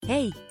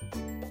¡Hey!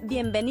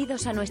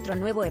 Bienvenidos a nuestro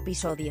nuevo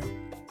episodio.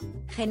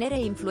 Genere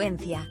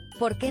influencia.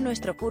 ¿Por qué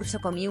nuestro curso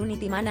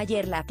Community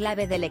Manager la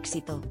clave del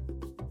éxito?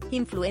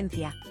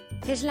 Influencia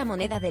es la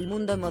moneda del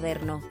mundo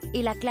moderno,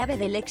 y la clave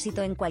del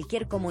éxito en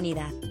cualquier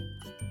comunidad.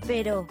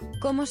 Pero,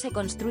 ¿cómo se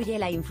construye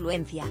la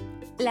influencia?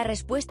 La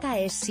respuesta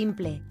es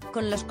simple,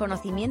 con los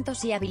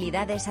conocimientos y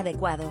habilidades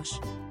adecuados.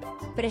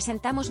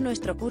 Presentamos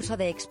nuestro curso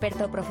de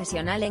experto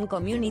profesional en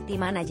Community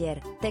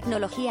Manager,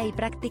 tecnología y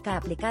práctica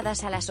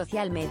aplicadas a la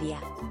social media.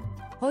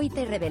 Hoy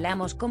te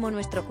revelamos cómo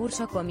nuestro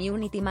curso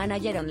Community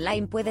Manager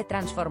Online puede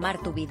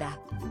transformar tu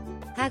vida.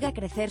 Haga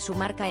crecer su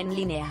marca en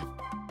línea.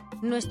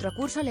 Nuestro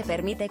curso le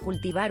permite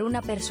cultivar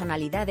una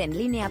personalidad en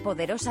línea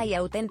poderosa y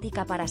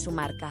auténtica para su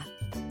marca.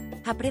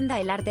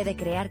 Aprenda el arte de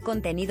crear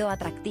contenido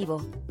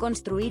atractivo,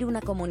 construir una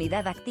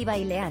comunidad activa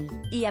y leal,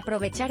 y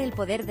aprovechar el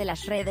poder de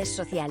las redes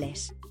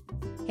sociales.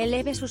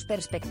 Eleve sus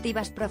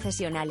perspectivas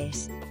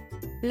profesionales.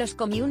 Los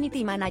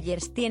community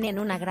managers tienen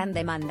una gran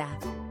demanda.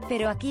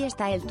 Pero aquí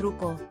está el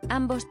truco,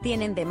 ambos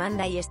tienen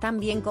demanda y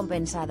están bien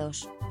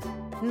compensados.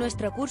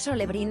 Nuestro curso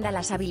le brinda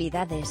las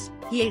habilidades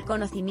y el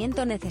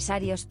conocimiento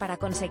necesarios para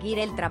conseguir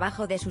el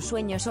trabajo de sus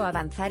sueños o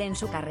avanzar en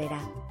su carrera.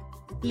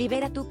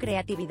 Libera tu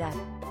creatividad.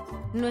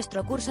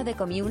 Nuestro curso de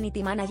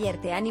Community Manager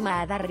te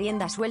anima a dar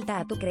rienda suelta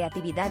a tu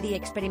creatividad y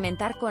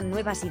experimentar con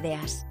nuevas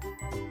ideas.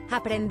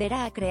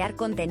 Aprenderá a crear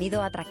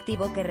contenido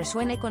atractivo que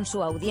resuene con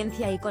su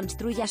audiencia y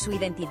construya su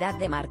identidad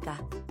de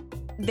marca.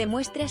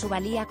 Demuestre su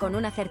valía con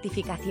una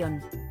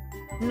certificación.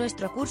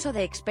 Nuestro curso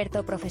de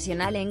experto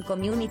profesional en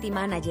Community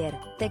Manager,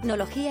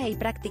 tecnología y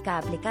práctica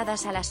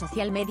aplicadas a la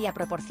social media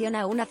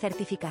proporciona una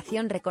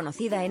certificación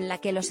reconocida en la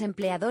que los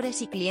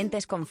empleadores y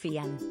clientes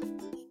confían.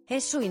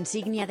 Es su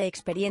insignia de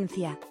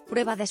experiencia,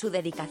 prueba de su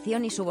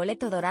dedicación y su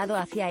boleto dorado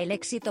hacia el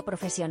éxito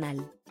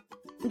profesional.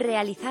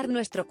 Realizar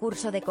nuestro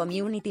curso de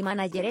Community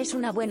Manager es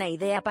una buena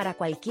idea para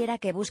cualquiera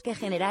que busque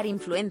generar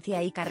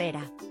influencia y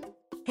carrera.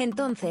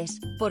 Entonces,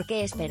 ¿por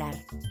qué esperar?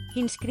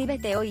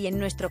 Inscríbete hoy en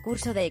nuestro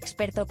curso de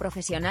experto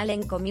profesional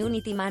en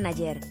Community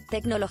Manager,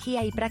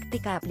 tecnología y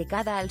práctica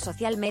aplicada al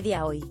social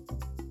media hoy.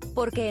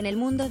 Porque en el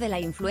mundo de la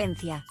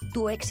influencia,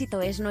 tu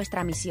éxito es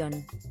nuestra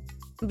misión.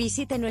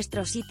 Visite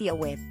nuestro sitio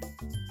web.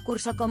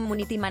 Curso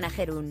Community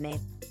Manager.net.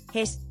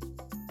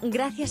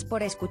 Gracias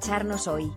por escucharnos hoy.